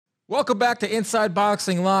Welcome back to Inside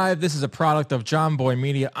Boxing Live. This is a product of John Boy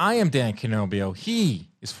Media. I am Dan Canobio. He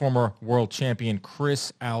is former world champion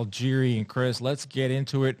Chris Algieri. And Chris, let's get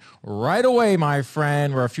into it right away, my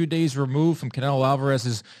friend. We're a few days removed from Canelo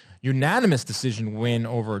Alvarez's unanimous decision win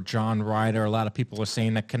over John Ryder. A lot of people are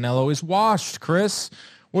saying that Canelo is washed. Chris,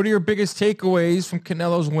 what are your biggest takeaways from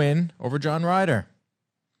Canelo's win over John Ryder?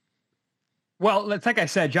 Well, it's like I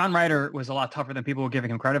said, John Ryder was a lot tougher than people were giving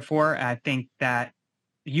him credit for. I think that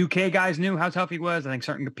UK guys knew how tough he was. I think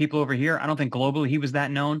certain people over here, I don't think globally he was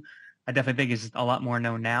that known. I definitely think he's a lot more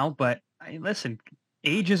known now. But listen,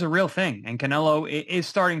 age is a real thing, and Canelo is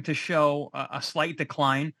starting to show a slight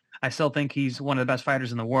decline. I still think he's one of the best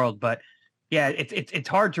fighters in the world, but yeah, it's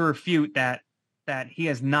hard to refute that he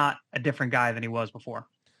is not a different guy than he was before.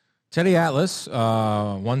 Teddy Atlas,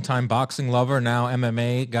 one-time boxing lover, now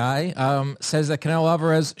MMA guy, says that Canelo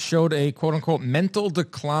Alvarez showed a quote-unquote mental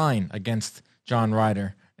decline against John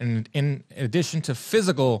Ryder. And in addition to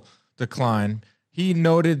physical decline, he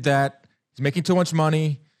noted that he's making too much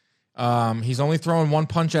money. He's only throwing one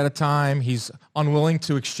punch at a time. He's unwilling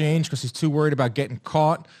to exchange because he's too worried about getting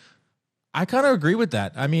caught. I kind of agree with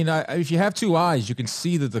that. I mean, if you have two eyes, you can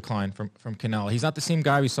see the decline from Canelo. He's not the same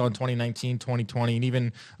guy we saw in 2019, 2020, and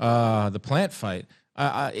even the Plant fight.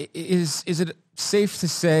 Is it safe to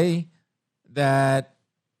say that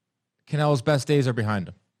Canelo's best days are behind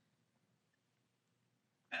him?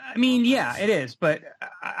 I mean, yeah, it is, but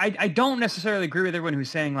I don't necessarily agree with everyone who's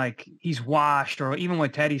saying like he's washed, or even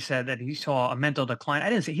what Teddy said that he saw a mental decline. I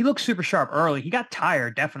didn't say he looked super sharp early. He got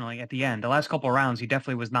tired definitely at the end. The last couple of rounds, he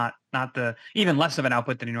definitely was not the even less of an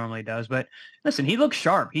output than he normally does. But listen, he looked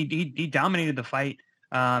sharp. He dominated the fight.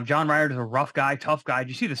 John Ryder is a rough guy, tough guy. Did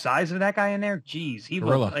you see the size of that guy in there? Jeez, he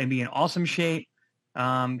looked like in awesome shape.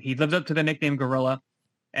 He lived up to the nickname Gorilla.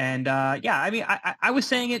 And yeah, I mean, I was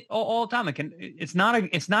saying it all the time. It's not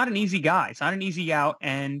an easy guy. It's not an easy out,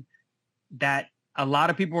 and that a lot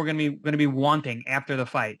of people were going to be wanting after the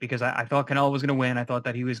fight, because I thought Canelo was going to win. I thought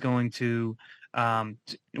that he was going to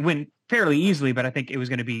win fairly easily, but I think it was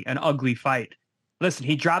going to be an ugly fight. Listen,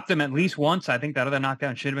 he dropped him at least once. I think that other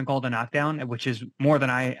knockdown should have been called a knockdown, which is more than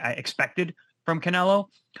I expected from Canelo.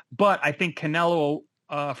 But I think Canelo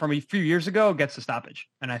from a few years ago gets the stoppage,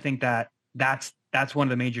 and I think that's one of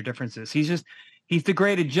the major differences. He's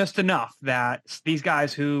degraded just enough that these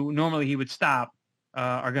guys who normally he would stop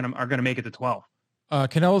are gonna make it to 12.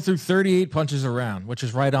 Canelo threw 38 punches a round, which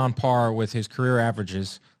is right on par with his career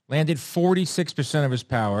averages. Landed 46% of his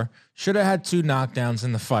power. Should have had 2 knockdowns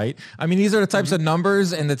in the fight. I mean, these are the types of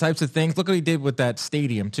numbers and the types of things. Look what he did with that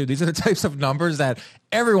stadium, too. These are the types of numbers that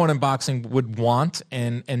everyone in boxing would want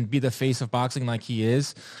and be the face of boxing like he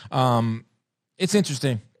is. It's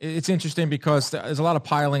interesting. It's interesting because there's a lot of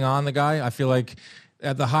piling on the guy. I feel like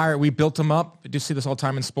the higher we built him up, you do see this all the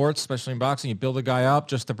time in sports, especially in boxing. You build a guy up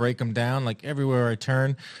just to break him down. Like everywhere I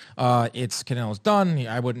turn, it's Canelo's done.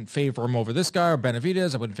 I wouldn't favor him over this guy or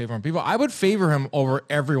Benavidez. I wouldn't favor him. I would favor him over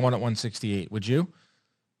everyone at 168. Would you?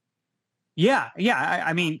 Yeah.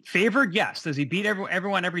 I mean, favored, yes. Does he beat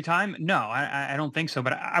everyone every time? No, I don't think so.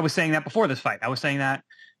 But I was saying that before this fight. I was saying that,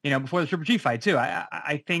 before the Triple G fight too.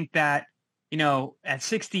 I think that, at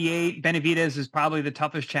 68, Benavidez is probably the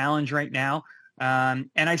toughest challenge right now. And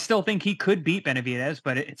I still think he could beat Benavidez,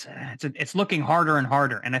 but it's looking harder and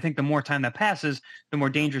harder. And I think the more time that passes, the more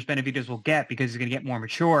dangerous Benavidez will get, because he's going to get more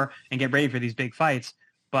mature and get ready for these big fights.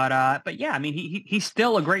 But yeah, I mean, he's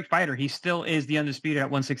still a great fighter. He still is the undisputed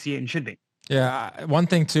at 168 and should be. Yeah. One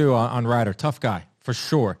thing too on Ryder, tough guy for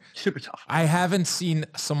sure. Super tough. I haven't seen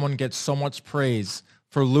someone get so much praise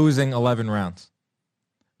for losing 11 rounds.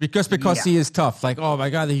 Because he is tough. Like, oh my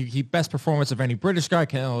God, he best performance of any British guy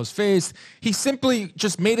Canelo's faced. He simply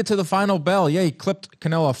just made it to the final bell. Yeah, he clipped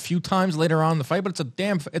Canelo a few times later on in the fight, but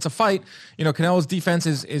it's a fight. Canelo's defense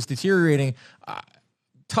is deteriorating.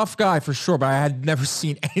 Tough guy for sure, but I had never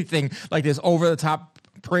seen anything like this over the top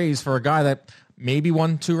praise for a guy that maybe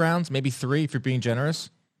won 2 rounds, maybe 3 if you're being generous.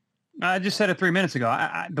 I just said it 3 minutes ago.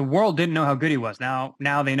 The world didn't know how good he was. Now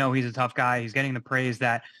they know he's a tough guy. He's getting the praise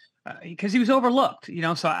that. Because he was overlooked,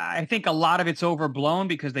 so I think a lot of it's overblown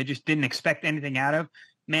because they just didn't expect anything out of.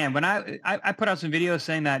 Man, when I put out some videos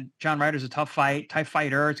saying that John Ryder's a tough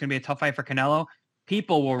fighter, it's going to be a tough fight for Canelo,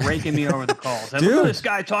 people were raking me over the calls. Look at this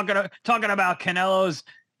guy talking about Canelo's,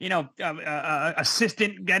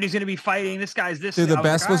 assistant that he's going to be fighting. This guy's this. Dude, the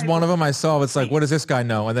best was one of them I saw. It's like, what does this guy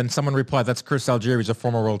know? And then someone replied, that's Chris Algieri. He's a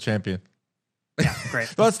former world champion. Yeah,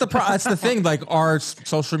 great. Well, that's the thing. Like, our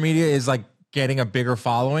social media is like getting a bigger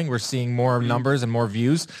following. We're seeing more numbers and more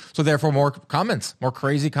views. So therefore more comments, more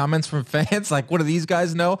crazy comments from fans. Like, what do these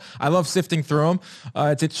guys know? I love sifting through them.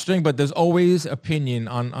 It's interesting, but there's always opinion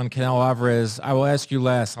on Canelo Alvarez. I will ask you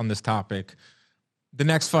last on this topic. The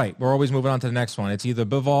next fight, we're always moving on to the next one. It's either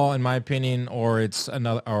Bivol, in my opinion, or it's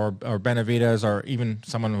another, or Benavidez, or even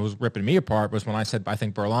someone who's ripping me apart was when I said I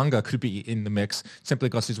think Berlanga could be in the mix simply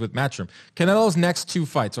because he's with Matchroom. Canelo's next two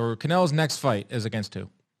fights, or Canelo's next fight is against who?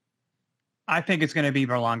 I think it's going to be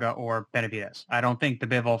Berlanga or Benavidez. I don't think the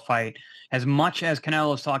Bivol fight, as much as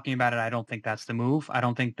Canelo is talking about it, I don't think that's the move. I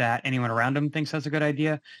don't think that anyone around him thinks that's a good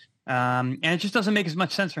idea. And it just doesn't make as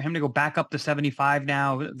much sense for him to go back up to 75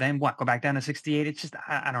 now. Then what? Go back down to 68? It's just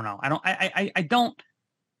I don't know. I don't.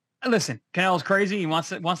 Listen, Canelo's crazy. He wants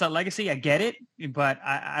that legacy. I get it, but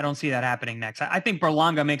I don't see that happening next. I think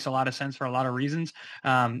Berlanga makes a lot of sense for a lot of reasons.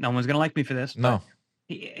 No one's gonna like me for this. No.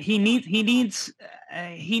 He needs a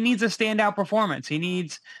standout performance. He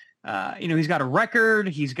needs, he's got a record.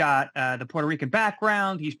 He's got the Puerto Rican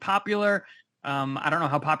background. He's popular. I don't know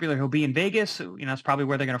how popular he'll be in Vegas. It's probably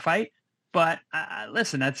where they're going to fight. But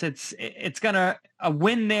listen, it's gonna a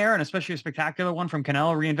win there, and especially a spectacular one from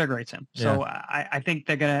Canelo reinvigorates him. So I think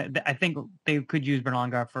I think they could use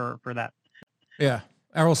Berlanga for that. Yeah.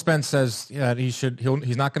 Errol Spence says that he's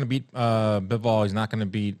not going to beat Bivol. He's not going to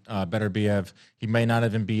beat Beterbiev. He may not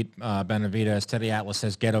even beat Benavidez. Teddy Atlas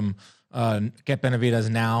says get Benavidez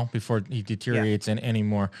now before he deteriorates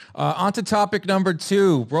anymore. On to topic number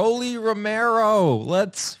 2. Rolly Romero,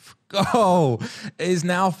 let's go, is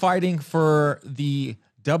now fighting for the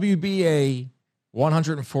WBA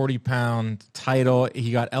 140-pound title.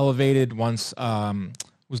 He got elevated once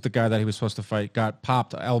was the guy that he was supposed to fight, got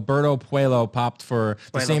popped. Alberto Puello popped for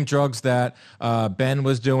the same drugs that Ben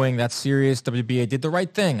was doing. That's serious. WBA did the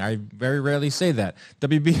right thing. I very rarely say that.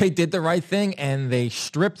 WBA did the right thing, and they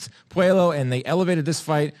stripped Puello, and they elevated this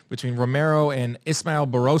fight between Romero and Ismael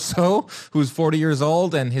Barroso, who's 40 years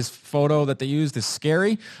old, and his photo that they used is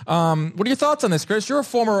scary. What are your thoughts on this, Chris? You're a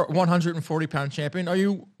former 140-pound champion. Are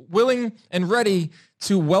you willing and ready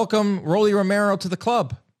to welcome Rolly Romero to the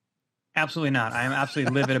club? Absolutely not. I am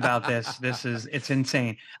absolutely livid about this. It's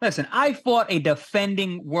insane. Listen, I fought a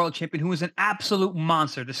defending world champion who was an absolute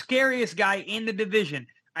monster, the scariest guy in the division.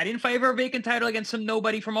 I didn't fight for a vacant title against some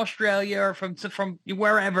nobody from Australia or from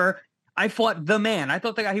wherever. I fought the man. I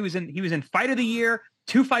thought the guy he was in fight of the year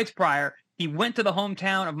 2 fights prior. He went to the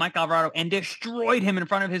hometown of Mike Alvarado and destroyed him in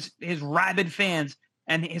front of his rabid fans.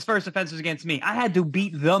 And his first offense was against me. I had to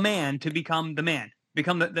beat the man to become the man,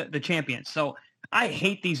 become the champion. So I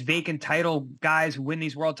hate these vacant title guys who win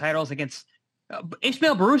these world titles against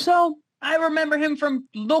Ismael Barroso. I remember him from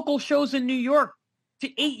local shows in New York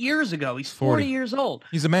 8 years ago. He's 40 years old.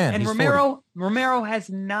 He's a man. And he's Romero has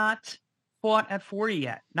not fought at 40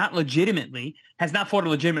 yet. Not legitimately. Has not fought a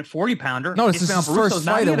legitimate 40-pounder. No, this is his first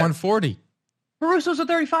fight at 140. Barroso's a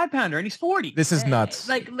 35-pounder, and he's 40. This is nuts.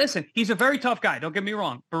 Listen, he's a very tough guy. Don't get me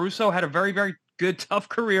wrong. Barroso had a very, very good, tough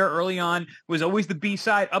career early on, was always the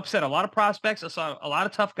B-side, upset a lot of prospects. I saw a lot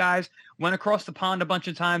of tough guys, went across the pond a bunch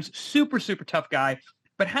of times. Super, super tough guy,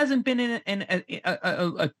 but hasn't been in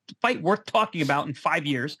a fight worth talking about in 5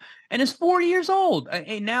 years, and is 40 years old.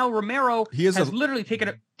 And now Romero has literally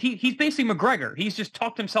taken he's basically McGregor. He's just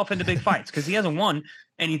talked himself into big fights because he hasn't won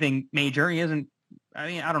anything major. He hasn't. I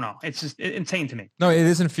mean, I don't know. It's just insane to me. No, it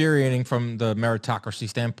is infuriating from the meritocracy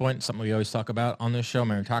standpoint, something we always talk about on this show.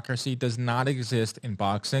 Meritocracy does not exist in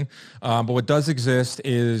boxing. But what does exist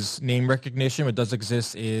is name recognition. What does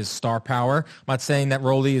exist is star power. I'm not saying that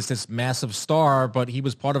Rolly is this massive star, but he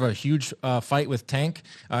was part of a huge fight with Tank.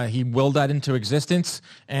 He willed that into existence,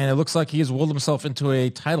 and it looks like he has willed himself into a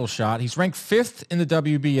title shot. He's ranked 5th in the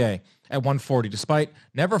WBA. At 140, despite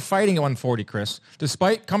never fighting at 140, Chris,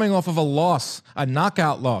 despite coming off of a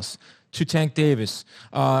knockout loss to Tank Davis.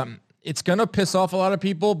 It's going to piss off a lot of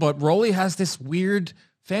people, but Rolly has this weird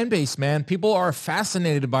fan base, man. People are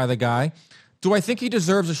fascinated by the guy. Do I think he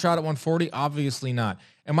deserves a shot at 140? Obviously not.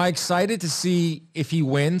 Am I excited to see if he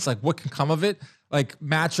wins? Like, what can come of it? Like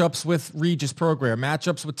matchups with Regis Prograis,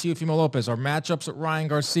 matchups with Teofimo Lopez, or matchups with Ryan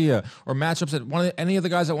Garcia, or matchups at any of the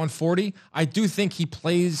guys at 140. I do think he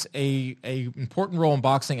plays a important role in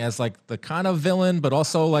boxing as like the kind of villain, but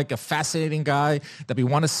also like a fascinating guy that we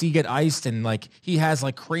want to see get iced, and like he has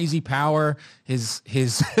like crazy power. His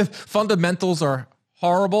fundamentals are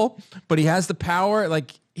horrible, but he has the power.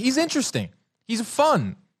 Like he's interesting. He's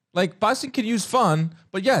fun. Like boxing could use fun,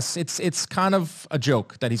 but yes, it's kind of a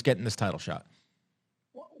joke that he's getting this title shot.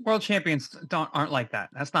 World champions aren't like that.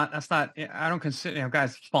 That's not. I don't consider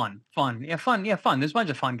guys fun. Yeah, fun. There's a bunch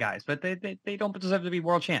of fun guys, but they don't deserve to be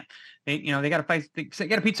world champ. They got to fight. They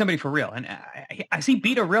got to beat somebody for real. And has he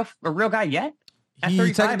beat a real guy yet?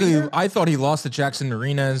 He technically, I thought he lost to Jackson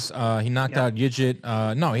Nunez. He knocked out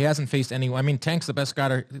Yigit. No, he hasn't faced anyone. I mean, Tank's the best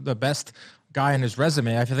guy in his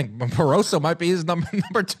resume. I think Barroso might be his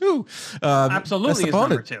number two. Absolutely, his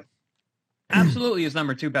number two. Absolutely, his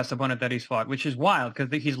number two best opponent that he's fought, which is wild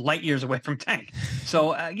because he's light years away from Tank.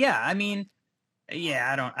 So I don't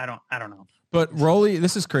know. But Rolly,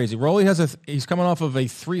 this is crazy. Rolly he's coming off of a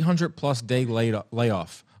 300+ day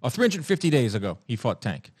layoff. 350 days ago, he fought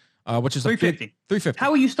Tank. Which is 350. 350.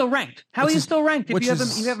 How are you still ranked? If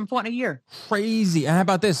you haven't fought in a year? Crazy. And how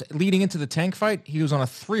about this? Leading into the Tank fight, he was on a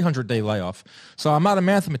 300-day layoff. So I'm not a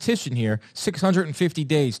mathematician here. 650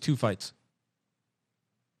 days, 2 fights.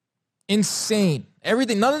 Insane.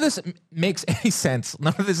 Everything. None of this makes any sense.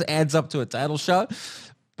 None of this adds up to a title shot.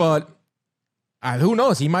 But who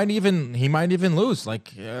knows? He might even lose.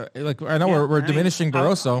 Like I know we're diminishing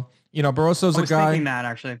Barroso. Barroso's a guy. Thinking that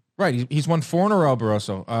actually. Right, he's won 4 in a row,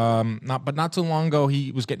 Barroso. Not too long ago,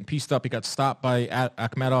 he was getting pieced up. He got stopped by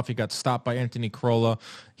Akhmedov. He got stopped by Anthony Crolla.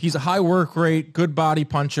 He's a high work rate, good body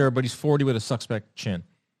puncher, but he's 40 with a suspect chin.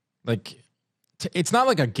 Like, it's not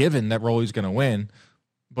like a given that Rolly's going to win.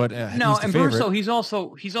 But no, and Barroso, he's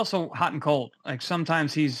also hot and cold. Like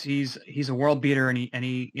sometimes he's a world beater and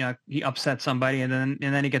he upsets somebody and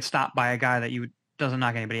then he gets stopped by a guy that doesn't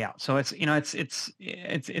knock anybody out. So it's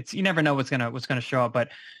you never know what's gonna show up. But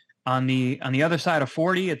on the other side of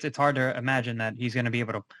 40, it's hard to imagine that he's going to be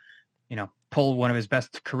able to pull one of his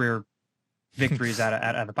best career victories out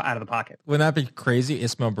of the pocket. Wouldn't that be crazy?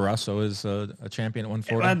 Ismael Barroso is a champion at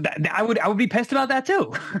 140. I would be pissed about that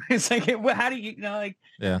too. It's like, how do you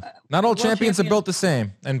not all champions are built the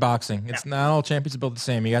same in boxing. It's not all champions are built the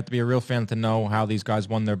same. You have to be a real fan to know how these guys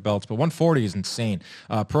won their belts. But 140 is insane.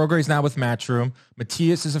 Prograis now with Matchroom.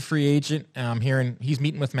 Matias is a free agent. I'm hearing he's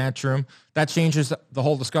meeting with Matchroom. That changes the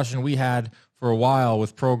whole discussion we had for a while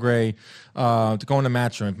with Prograis to go into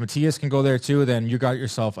Matchroom. If Matias can go there too, then you got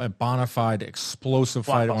yourself a bona fide explosive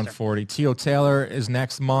fight at 140. Teo Taylor is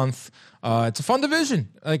next month. It's a fun division.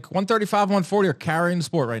 Like 135, 140 are carrying the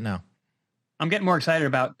sport right now. I'm getting more excited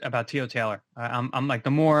about Teo Taylor. I'm like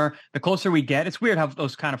the closer we get. It's weird how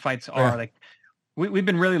those kind of fights are. Yeah. Like we've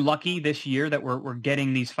been really lucky this year that we're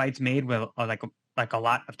getting these fights made with like a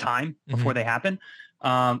lot of time before they happen.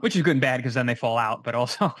 Which is good and bad because then they fall out, but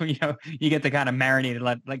also, you get to kind of marinate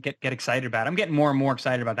and get excited about it. I'm getting more and more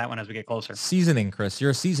excited about that one as we get closer. Seasoning, Chris.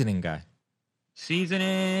 You're a seasoning guy.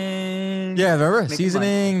 Seasoning. Yeah, remember?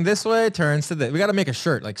 Seasoning this way turns to this. We got to make a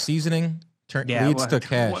shirt like seasoning leads to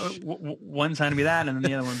cash. One side would be that, and then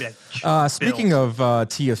the other one would be like. Speaking of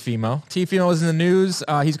Teofimo is in the news.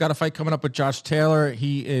 He's got a fight coming up with Josh Taylor.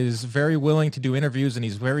 He is very willing to do interviews, and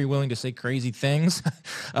he's very willing to say crazy things.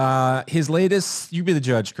 His latest, you be the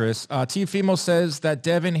judge, Chris. Teofimo says that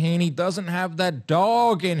Devin Haney doesn't have that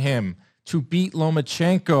dog in him to beat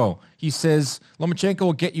Lomachenko. He says Lomachenko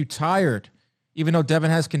will get you tired. Even though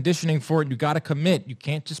Devin has conditioning for it, you got to commit. You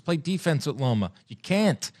can't just play defense with Loma. You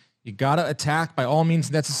can't. You got to attack by all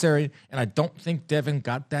means necessary, and I don't think Devin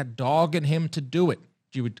got that dog in him to do it.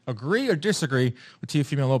 Do you agree or disagree with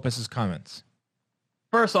Teofimo Lopez's comments?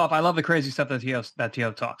 First off, I love the crazy stuff that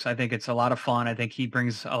Teo talks. I think it's a lot of fun. I think he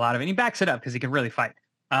brings a lot of it, and he backs it up because he can really fight.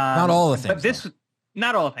 Not all the things. But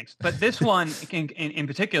not all the things, but this one in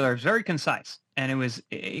particular is very concise, and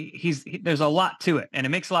there's a lot to it, and it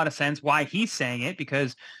makes a lot of sense why he's saying it,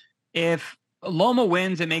 because if Loma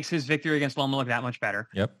wins, it makes his victory against Loma look that much better.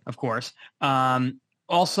 Yep. Of course.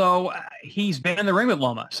 Also, he's been in the ring with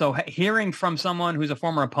Loma. So hearing from someone who's a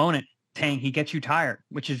former opponent saying he gets you tired,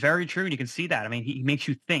 which is very true. And you can see that. I mean, he makes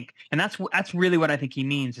you think. And that's really what I think he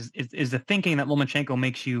means is the thinking that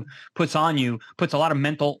Lomachenko puts a lot of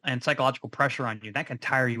mental and psychological pressure on you. That can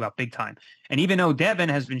tire you out big time. And even though Devin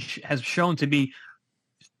has shown to be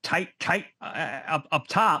tight up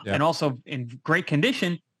top and also in great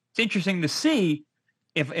condition, it's interesting to see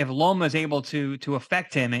if Loma is able to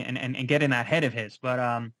affect him and get in that head of his. But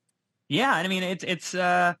I mean, it's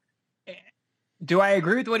do I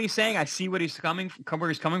agree with what he's saying? I see where he's coming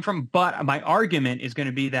from, but my argument is going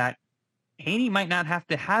to be that Haney might not have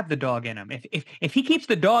to have the dog in him. If he keeps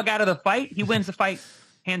the dog out of the fight, he wins the fight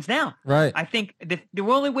hands down. Right. I think the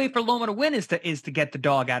only way for Loma to win is to get the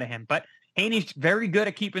dog out of him. But Haney's very good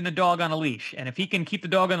at keeping the dog on a leash, and if he can keep the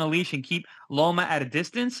dog on a leash and keep Loma at a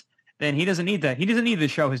distance, then he doesn't need to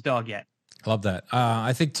show his dog yet. I love that.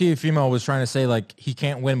 I think Teofimo was trying to say like he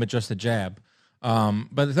can't win with just a jab,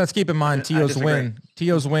 but let's keep in mind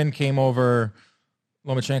Teo's win came over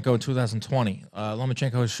Lomachenko in 2020.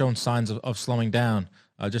 Lomachenko has shown signs of slowing down,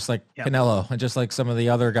 just like Yep. Canelo and just like some of the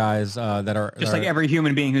other guys that are Just like every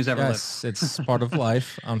human being who's ever lived. Yes, it's part of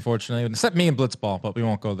life, unfortunately. Except me and Blitzball, but we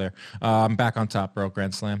won't go there. I'm back on top, bro.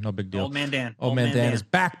 Grand Slam, no big deal. Old man Dan. Old man Dan is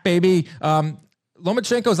back, baby.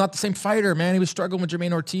 Lomachenko is not the same fighter, man. He was struggling with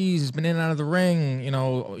Jermaine Ortiz. He's been in and out of the ring,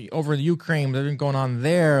 over in Ukraine. There's been going on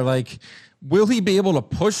there. Like, will he be able to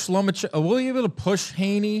push Lomachenko? Will he be able to push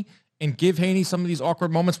Haney and give Haney some of these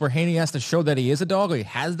awkward moments where Haney has to show that he is a dog or he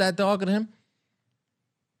has that dog in him?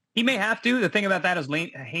 He may have to. The thing about that is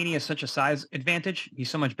Haney has such a size advantage.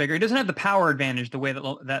 He's so much bigger. He doesn't have the power advantage the way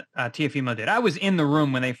that Teofimo did. I was in the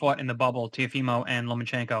room when they fought in the bubble, Teofimo and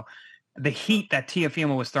Lomachenko. The heat that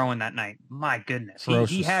Teofimo was throwing that night, my goodness.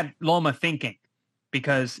 He had Loma thinking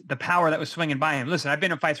because the power that was swinging by him. Listen, I've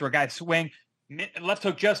been in fights where a guy swing, left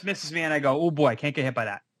hook just misses me, and I go, oh, boy, I can't get hit by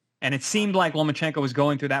that. And it seemed like Lomachenko was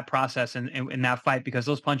going through that process in that fight because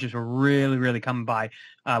those punches were really, really coming by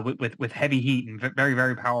with heavy heat and very,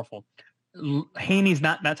 very powerful. Haney's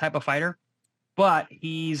not that type of fighter, but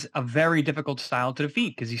he's a very difficult style to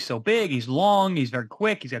defeat because he's so big, he's long, he's very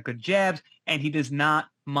quick, he's got good jabs, and he does not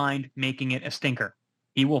mind making it a stinker.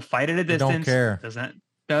 He will fight at a distance. Don't care.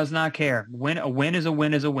 Does not care. A win is a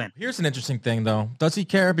win is a win. Here's an interesting thing, though. Does he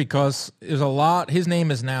care? Because there's a lot. His name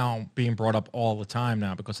is now being brought up all the time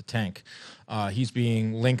now because of Tank. He's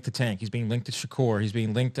being linked to Tank. He's being linked to Shakur. He's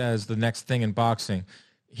being linked as the next thing in boxing.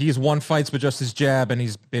 He's won fights with just his jab, and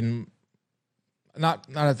he's been not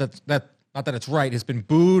that it's right. He's been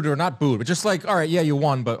booed or not booed, but just like, all right, yeah, you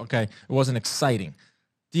won, but okay, it wasn't exciting.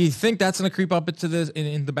 Do you think that's going to creep up into this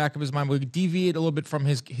in the back of his mind? Will he deviate a little bit from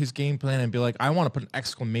his game plan and be like, I want to put an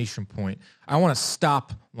exclamation point. I want to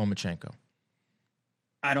stop Lomachenko.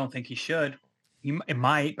 I don't think he should. It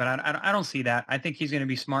might, but I don't see that. I think he's going to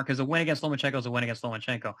be smart because a win against Lomachenko is a win against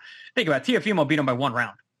Lomachenko. Think about it. Teofimo beat him by 1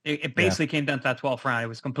 round. It basically came down to that 12th round. It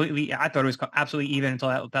was I thought it was absolutely even until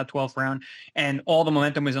that 12th round. And all the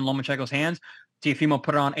momentum was in Lomachenko's hands. Teofimo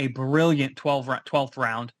put on a brilliant 12th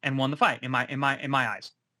round and won the fight in my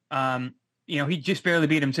eyes. He just barely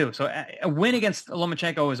beat him too. So a win against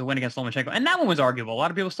Lomachenko is a win against Lomachenko. And that one was arguable. A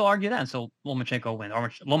lot of people still argue that. And so Lomachenko win.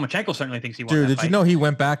 Lomachenko certainly thinks he won. Dude, did you know he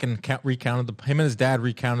went back and recounted him and his dad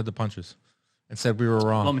recounted the punches and said we were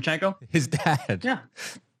wrong? Lomachenko? His dad. Yeah.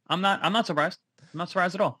 I'm not surprised. I'm not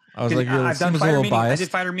surprised at all. I was like, I've done fighter meetings. Biased. I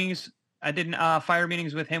did fighter meetings. I did fighter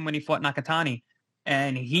meetings with him when he fought Nakatani,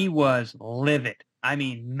 and he was livid. I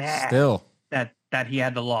mean, mad. Still. That he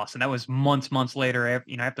had the loss. And that was months later,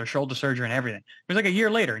 after shoulder surgery and everything. It was like a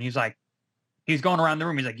year later. And he's going around the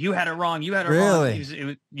room. He's like, you had it wrong. You had it wrong.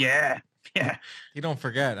 Really? Yeah. You don't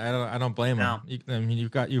forget. I don't blame him.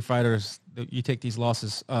 You've got you fighters. You take these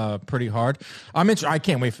losses pretty hard. I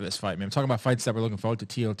can't wait for this fight, man. I'm talking about fights that we're looking forward to.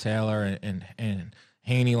 Teo Taylor and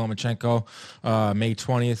Haney Lomachenko, May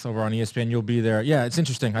 20th over on ESPN. You'll be there. Yeah, it's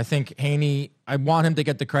interesting. I think Haney, I want him to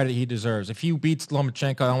get the credit he deserves. If he beats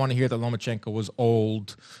Lomachenko, I don't want to hear that Lomachenko was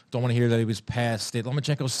old. Don't want to hear that he was past it.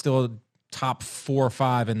 Lomachenko's still top 4 or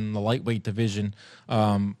 5 in the lightweight division.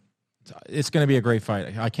 It's going to be a great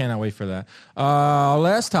fight. I cannot wait for that.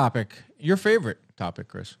 Last topic, your favorite topic,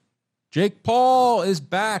 Chris. Jake Paul is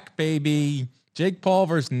back, baby. Jake Paul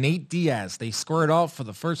versus Nate Diaz. They squared off for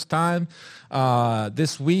the first time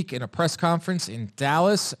this week in a press conference in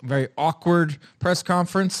Dallas. Very awkward press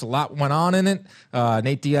conference. A lot went on in it.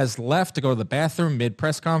 Nate Diaz left to go to the bathroom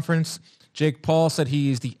mid-press conference. Jake Paul said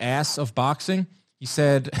he's the ass of boxing. He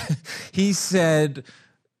said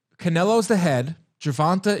Canelo's the head.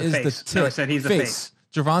 Gervonta is the tits. No, I said he's the face.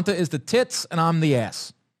 Gervonta is the tits, and I'm the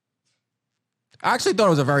ass. I actually thought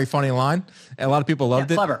it was a very funny line. A lot of people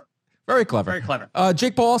loved it. Clever. Very clever. Very clever.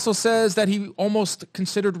 Jake Paul also says that he almost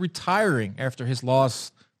considered retiring after his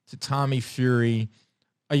loss to Tommy Fury.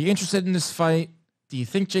 Are you interested in this fight? Do you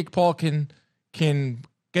think Jake Paul can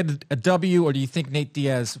get a W, or do you think Nate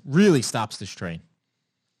Diaz really stops this train?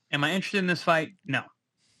 Am I interested in this fight? No.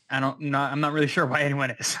 I'm not really sure why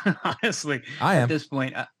anyone is, honestly. I am. At this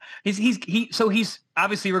point. He's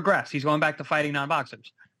obviously regressed. He's going back to fighting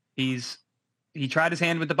non-boxers. He tried his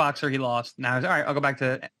hand with the boxer. He lost. Now he's all right. I'll go back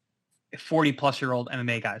to 40-plus-year-old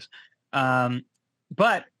MMA guys.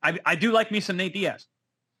 But I do like me some Nate Diaz.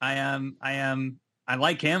 I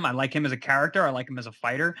like him. I like him as a character. I like him as a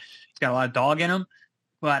fighter. He's got a lot of dog in him.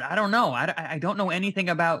 But I don't know. I don't know anything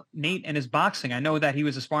about Nate and his boxing. I know that he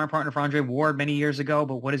was a sparring partner for Andre Ward many years ago,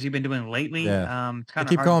 but what has he been doing lately? Yeah. It's kind I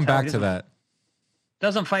keep going back to that.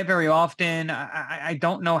 Doesn't fight very often. I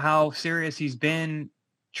don't know how serious he's been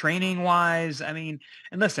training-wise. I mean,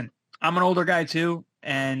 and listen, I'm an older guy too,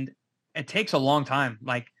 and it takes a long time.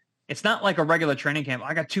 Like, it's not like a regular training camp.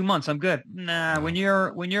 I got 2 months. I'm good. Nah, when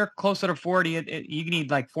you're closer to 40, you need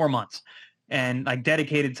like 4 months and like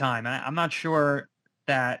dedicated time. And I'm not sure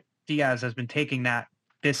that Diaz has been taking that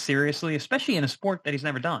this seriously, especially in a sport that he's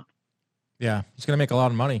never done. Yeah, he's going to make a lot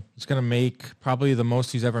of money. He's going to make probably the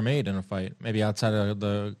most he's ever made in a fight, maybe outside of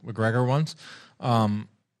the McGregor ones.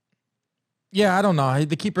 Yeah, I don't know.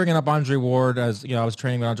 They keep bringing up Andre Ward as, I was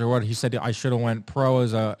training with Andre Ward. He said I should have went pro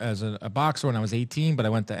as a boxer when I was 18, but I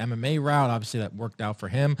went the MMA route. Obviously, that worked out for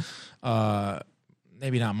him.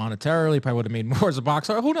 Maybe not monetarily. Probably would have made more as a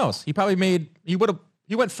boxer. Who knows? He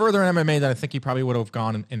went further in MMA than I think he probably would have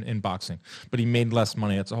gone in boxing, but he made less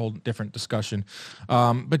money. That's a whole different discussion.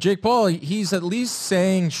 But Jake Paul, he's at least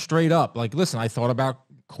saying straight up, like, listen, I thought about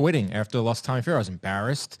quitting after the lost Tommy Fury. I was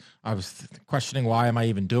embarrassed. I was questioning why am I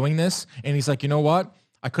even doing this? And he's like, you know what?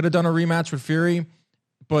 I could have done a rematch with Fury,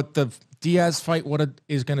 but the Diaz fight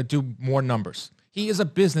is going to do more numbers. He is a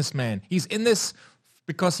businessman. He's in this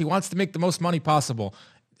because he wants to make the most money possible.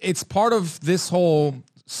 It's part of this whole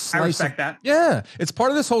slice. I respect that. Yeah. It's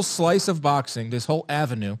part of this whole slice of boxing, this whole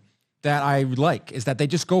avenue that I like, is that they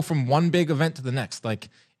just go from one big event to the next. Like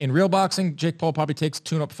in real boxing, Jake Paul probably takes a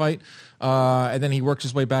tune-up fight, and then he works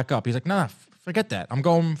his way back up. He's like, nah, forget that. I'm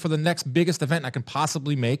going for the next biggest event I can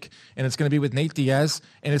possibly make, and it's going to be with Nate Diaz,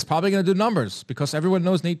 and it's probably going to do numbers because everyone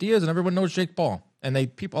knows Nate Diaz and everyone knows Jake Paul. And a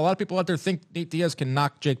lot of people out there think Nate Diaz can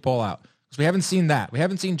knock Jake Paul out. Because we haven't seen that. We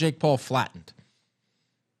haven't seen Jake Paul flattened.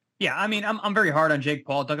 Yeah, I mean, I'm very hard on Jake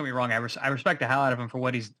Paul. Don't get me wrong. I respect the hell out of him for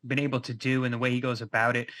what he's been able to do and the way he goes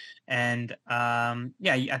about it. And I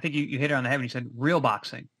think you hit it on the head when you said real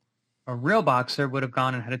boxing. A real boxer would have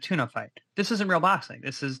gone and had a tune-up fight. This isn't real boxing.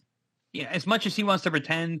 This is, as much as he wants to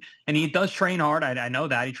pretend, and he does train hard. I know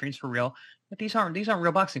that he trains for real, but these aren't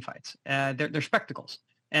real boxing fights. They're spectacles.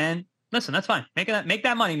 And listen, that's fine. Make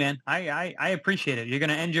that money, man. I appreciate it. You're going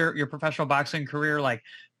to end your professional boxing career like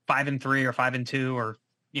 5-3 or 5-2 or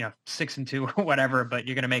 6-2 or whatever, but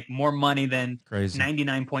you're going to make more money than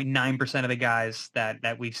 99.9% of the guys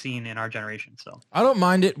that we've seen in our generation. So I don't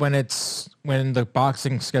mind it when the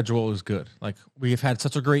boxing schedule is good. Like we've had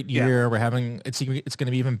such a great year. Yeah. It's going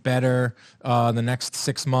to be even better the next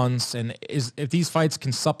 6 months. And if these fights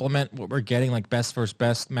can supplement what we're getting, like best versus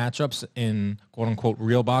best matchups in quote unquote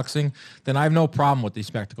real boxing, then I have no problem with these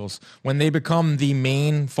spectacles. When they become the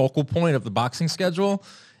main focal point of the boxing schedule,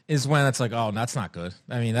 is when it's like, oh, that's not good.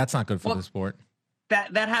 I mean, that's not good for the sport.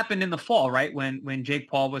 That happened in the fall, right? When Jake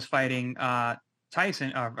Paul was fighting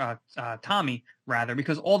Tommy, rather,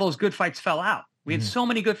 because all those good fights fell out. We had so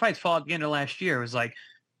many good fights fall at the end of last year. It was like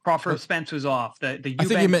Crawford Spence was off. I think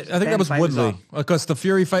that was Woodley because the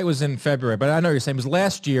Fury fight was in February. But I know you're saying it was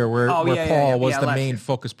last year where Paul was the main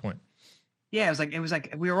focus point. Yeah, it was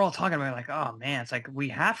like we were all talking about it, like, oh man, it's like we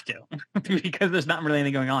have to because there's not really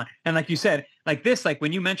anything going on. And like you said, like this, like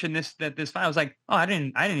when you mentioned this fight, I was like, oh, I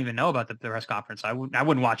didn't even know about the press conference. I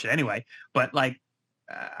wouldn't watch it anyway. But like,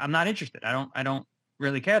 I'm not interested. I don't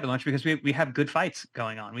really care that much because we have good fights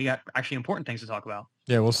going on. We got actually important things to talk about.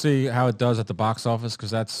 Yeah, we'll see how it does at the box office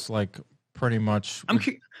because that's like pretty much. I'm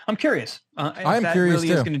curious. I'm curious really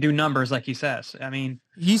too. Is going to do numbers like he says. I mean,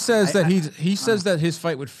 he says that his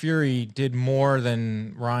fight with Fury did more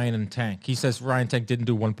than Ryan and Tank. He says Ryan Tank didn't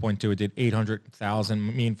do 1.2. It did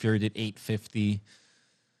 800,000. Me and Fury did 850.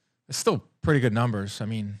 It's still pretty good numbers. I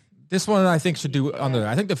mean, this one I think should do under.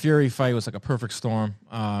 I think the Fury fight was like a perfect storm.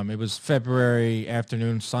 It was February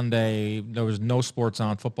afternoon, Sunday. There was no sports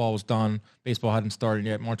on. Football was done. Baseball hadn't started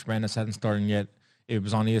yet. March Madness hadn't started yet. It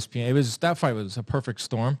was on ESPN. That fight was a perfect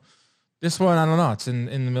storm. This one, I don't know. It's in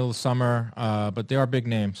the middle of summer, but they are big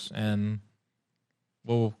names, and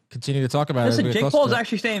we'll continue to talk about it. Listen, Jake Paul's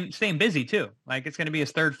actually staying busy too. Like it's going to be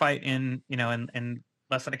his third fight in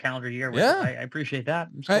less than a calendar year. Which I appreciate that.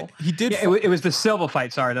 Cool. He did. Yeah, it was the Silva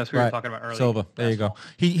fight. Sorry, that's what we were talking about earlier. Silva. There you go.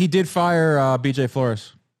 He did fire BJ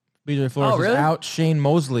Flores. BJ Flores is out. Shane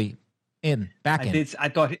Mosley back in. I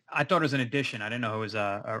thought it was an addition. I didn't know it was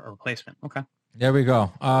a replacement. Okay. There we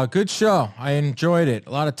go. Good show. I enjoyed it. A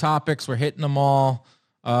lot of topics. We're hitting them all.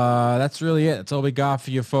 That's really it. That's all we got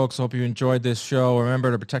for you folks. Hope you enjoyed this show.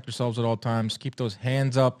 Remember to protect yourselves at all times. Keep those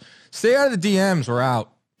hands up. Stay out of the DMs. We're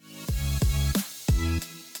out.